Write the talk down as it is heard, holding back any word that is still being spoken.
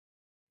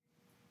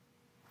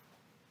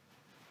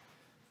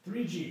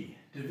3G,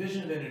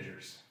 division of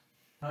integers.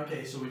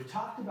 Okay, so we've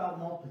talked about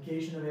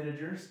multiplication of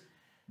integers.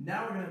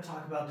 Now we're going to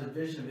talk about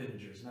division of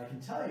integers. And I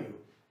can tell you,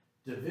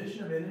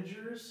 division of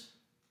integers,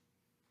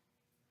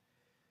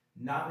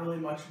 not really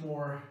much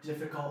more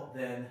difficult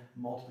than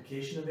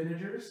multiplication of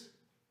integers,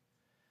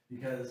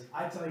 because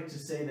I like to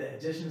say that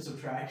addition and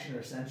subtraction are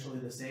essentially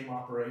the same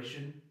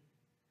operation.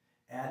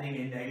 Adding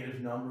a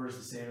negative number is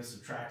the same as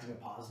subtracting a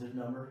positive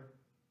number,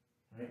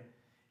 right?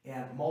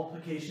 And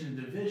multiplication and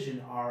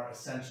division are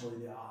essentially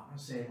the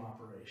same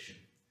operation.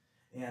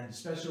 And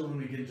especially when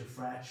we get into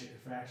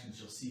fractions,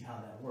 you'll see how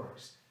that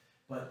works.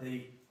 But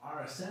they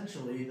are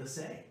essentially the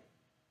same.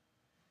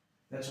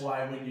 That's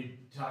why when you're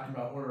talking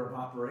about order of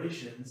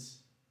operations,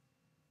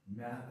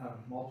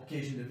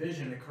 multiplication and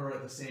division occur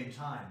at the same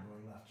time,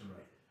 going left to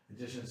right.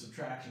 Addition and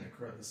subtraction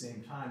occur at the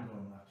same time,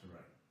 going left to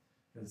right,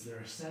 because they're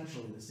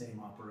essentially the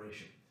same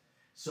operation.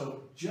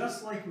 So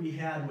just like we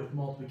had with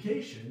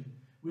multiplication,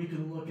 we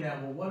can look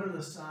at, well, what are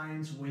the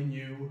signs when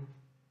you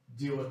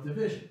deal with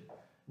division?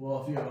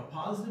 Well, if you have a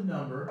positive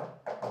number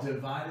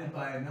divided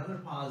by another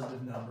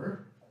positive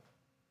number,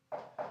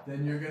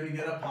 then you're going to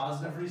get a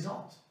positive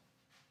result.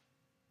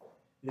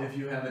 If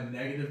you have a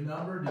negative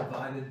number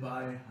divided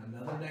by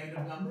another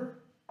negative number,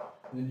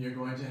 then you're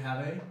going to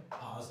have a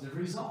positive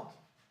result.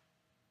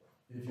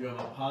 If you have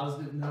a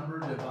positive number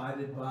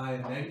divided by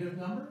a negative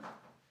number,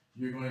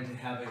 you're going to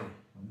have a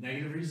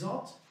negative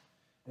result.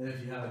 And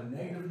if you have a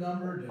negative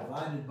number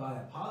divided by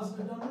a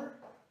positive number,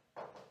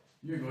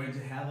 you're going to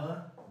have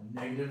a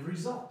negative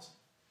result.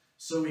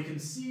 So we can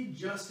see,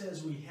 just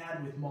as we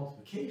had with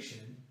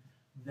multiplication,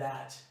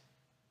 that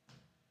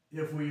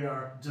if we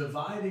are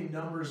dividing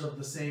numbers of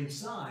the same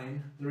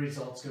sign, the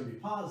result's going to be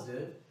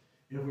positive.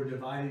 If we're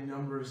dividing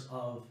numbers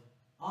of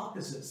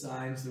opposite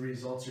signs, the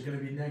results are going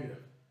to be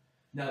negative.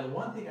 Now, the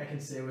one thing I can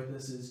say with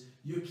this is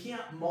you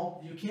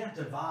can't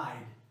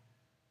divide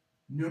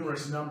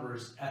numerous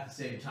numbers at the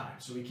same time.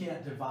 So we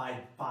can't divide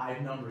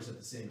 5 numbers at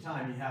the same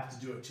time. You have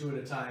to do it 2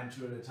 at a time,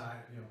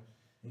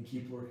 and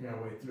keep working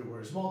our way through.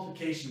 Whereas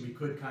multiplication, we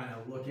could kind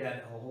of look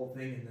at a whole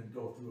thing and then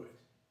go through it.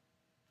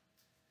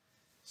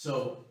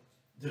 So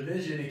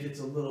division, it gets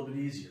a little bit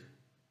easier.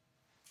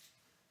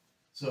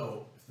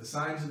 So if the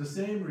signs are the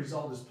same, the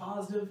result is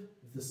positive.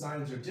 If the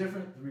signs are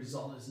different, the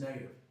result is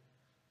negative.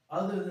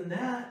 Other than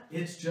that,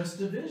 it's just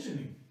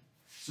divisioning.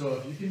 So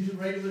if you can do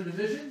regular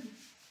division,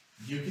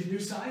 you can do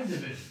sign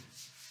division.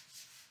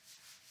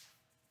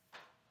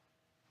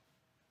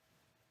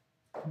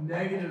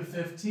 Negative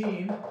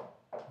 15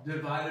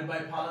 divided by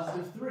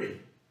positive 3.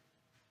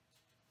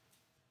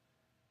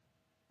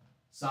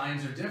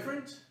 Signs are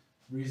different.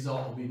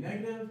 Result will be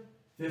negative.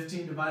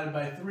 15 divided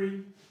by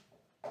 3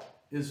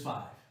 is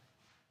 5.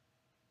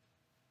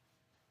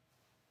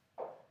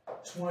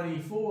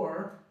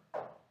 24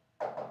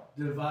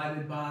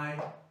 divided by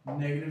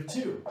negative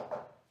 2.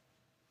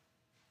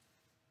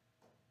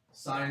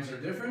 Signs are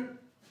different.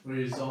 The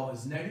result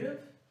is negative.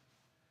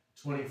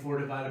 24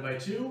 divided by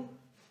 2,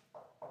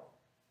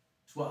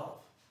 12.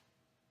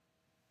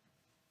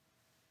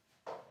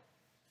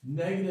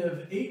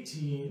 Negative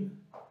 18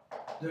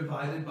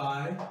 divided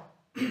by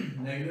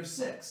negative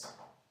 6.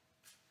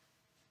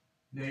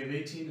 Negative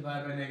 18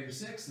 divided by negative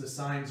 6, the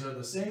signs are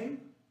the same.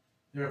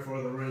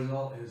 Therefore, the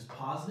result is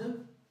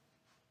positive.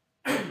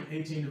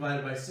 18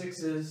 divided by 6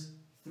 is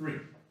 3.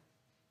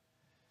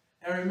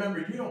 And remember,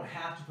 you don't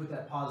have to put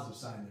that positive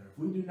sign there. If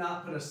we do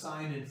not put a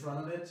sign in front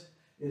of it,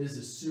 it is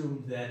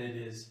assumed that it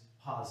is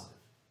positive.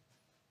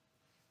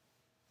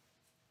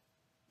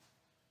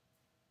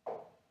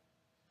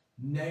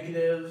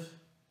 Negative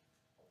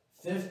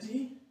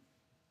 50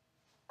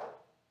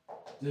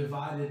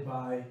 divided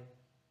by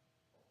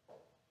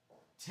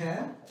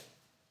 10.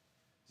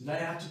 Did I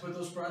have to put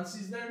those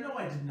parentheses there? No,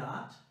 I did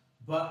not,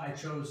 but I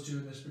chose to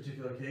in this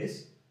particular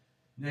case.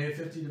 Negative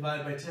 50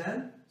 divided by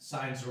 10,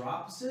 signs are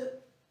opposite.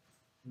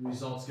 The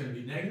result's going to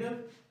be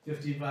negative.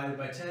 50 divided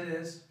by 10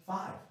 is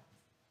 5.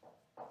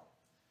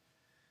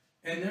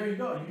 And there you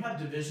go. You have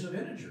division of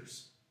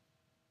integers.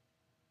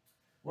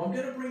 Well, I'm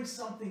going to bring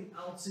something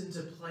else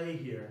into play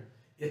here.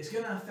 It's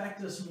going to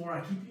affect us more.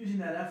 I keep using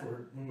that F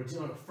word when we're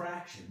dealing with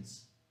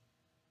fractions,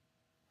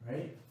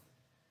 right?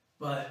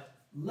 But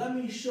let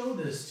me show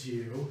this to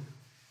you.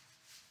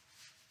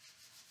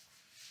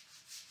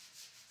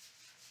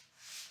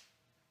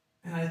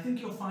 And I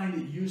think you'll find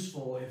it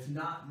useful, if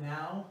not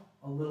now,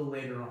 a little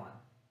later on.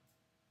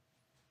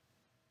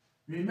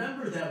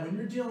 Remember that when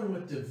you're dealing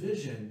with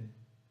division,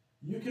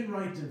 you can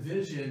write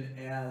division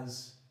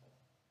as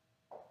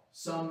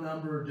some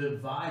number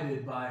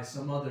divided by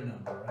some other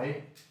number,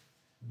 right?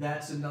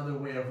 That's another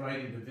way of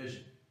writing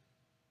division.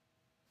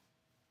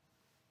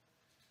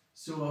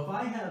 So if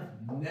I have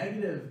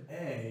negative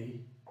A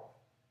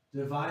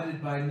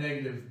divided by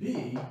negative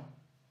B,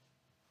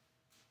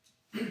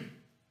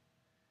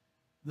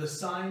 the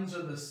signs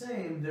are the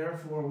same,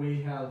 therefore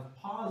we have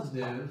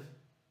positive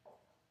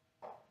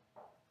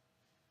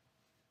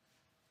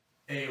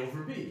A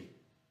over B.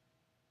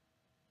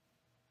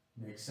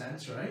 Makes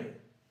sense, right?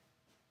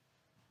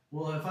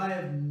 Well, if I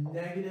have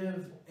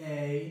negative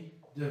A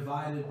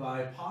divided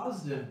by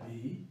positive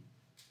b.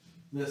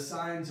 The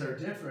signs are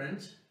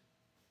different.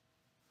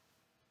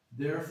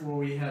 Therefore,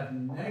 we have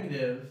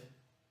negative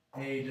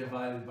a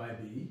divided by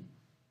b.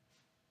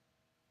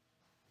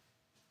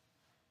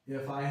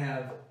 If I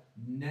have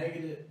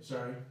let's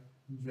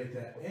make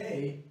that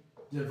a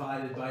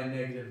divided by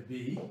negative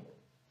b.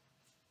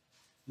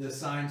 The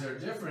signs are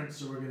different,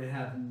 so we're going to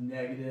have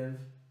negative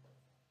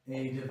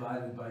a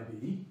divided by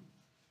b.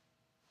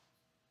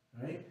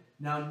 All right?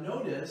 Now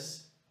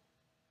notice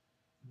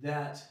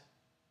that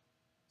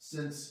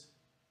since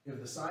if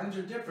the signs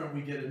are different,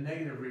 we get a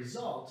negative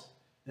result,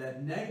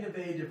 that negative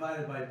a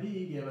divided by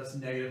b gave us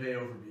negative a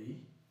over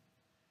b,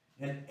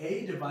 and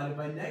a divided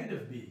by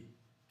negative b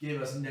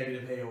gave us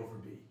negative a over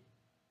b.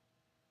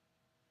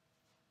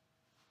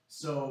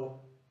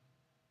 So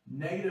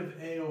negative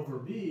a over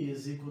b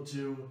is equal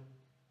to,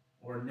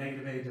 or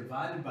negative a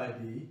divided by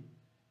b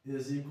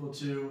is equal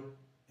to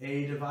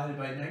a divided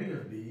by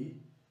negative b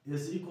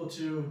is equal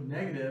to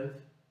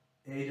negative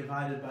a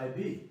divided by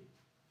b.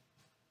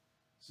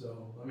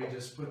 So let me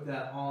just put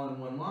that all in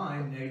one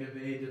line. Negative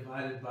a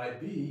divided by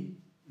b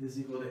is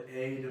equal to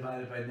a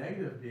divided by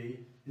negative b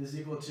is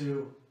equal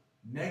to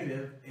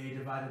negative a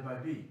divided by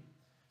b.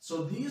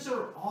 So these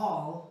are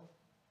all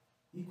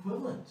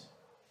equivalent.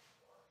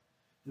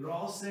 They're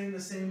all saying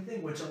the same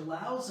thing, which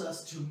allows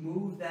us to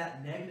move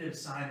that negative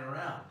sign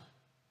around.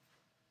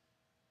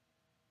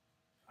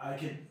 I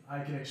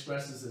can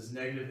express this as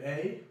negative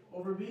a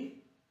over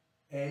b,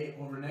 a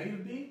over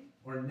negative b,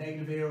 or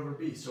negative a over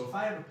b. So if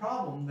I have a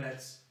problem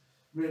that's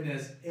written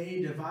as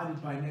a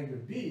divided by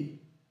negative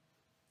b,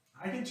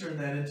 I can turn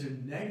that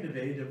into negative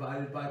a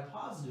divided by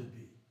positive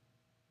b.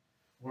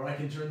 Or I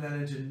can turn that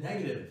into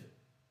negative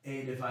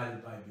a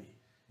divided by b.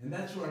 And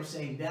that's where I'm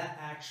saying that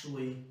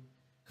actually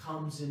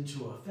comes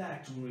into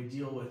effect when we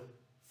deal with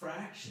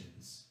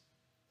fractions,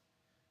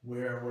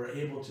 where we're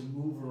able to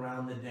move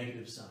around the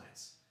negative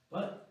signs.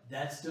 But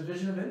that's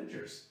division of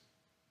integers.